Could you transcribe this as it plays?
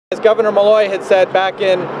Governor Malloy had said back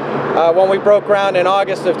in when we broke ground in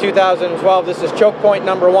August of 2012, this is choke point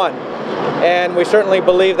number 1. And we certainly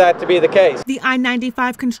believe that to be the case. The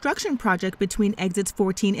I-95 construction project between exits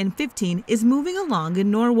 14 and 15 is moving along in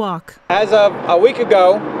Norwalk. As of a week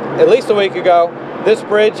ago, at least a week ago, this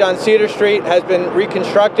bridge on Cedar Street has been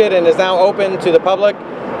reconstructed and is now open to the public,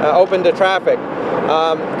 open to traffic.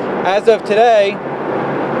 As of today,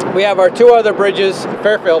 we have our 2 other bridges,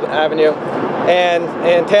 Fairfield Avenue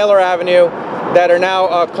and Taylor Avenue, that are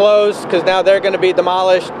now closed because now they're going to be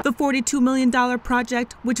demolished. The $42 million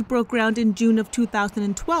project, which broke ground in June of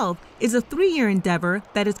 2012, is a 3-year endeavor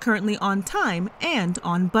that is currently on time and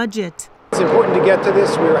on budget. It's important to get to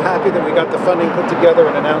this. We were happy that we got the funding put together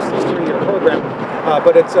and announced this 3-year program,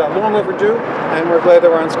 but it's long overdue, and we're glad that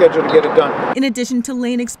we're on schedule to get it done. In addition to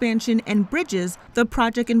lane expansion and bridges, the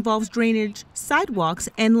project involves drainage, sidewalks,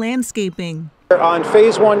 and landscaping. On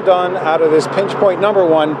phase 1 done out of this pinch point number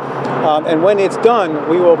 1, and when it's done,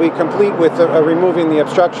 we will be complete with removing the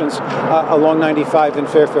obstructions along 95 in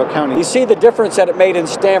Fairfield County. You see the difference that it made in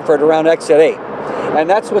Stamford around exit 8. And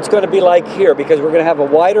that's what's going to be like here, because we're going to have a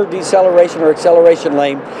wider deceleration or acceleration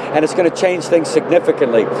lane, and it's going to change things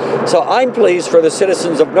significantly. So I'm pleased for the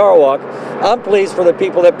citizens of Norwalk. I'm pleased for the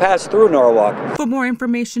people that pass through Norwalk. For more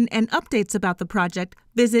information and updates about the project,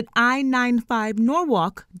 visit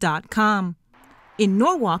I-95norwalk.com. In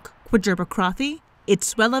Norwalk, Quadruba Crothy,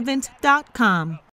 itsrelevant.com.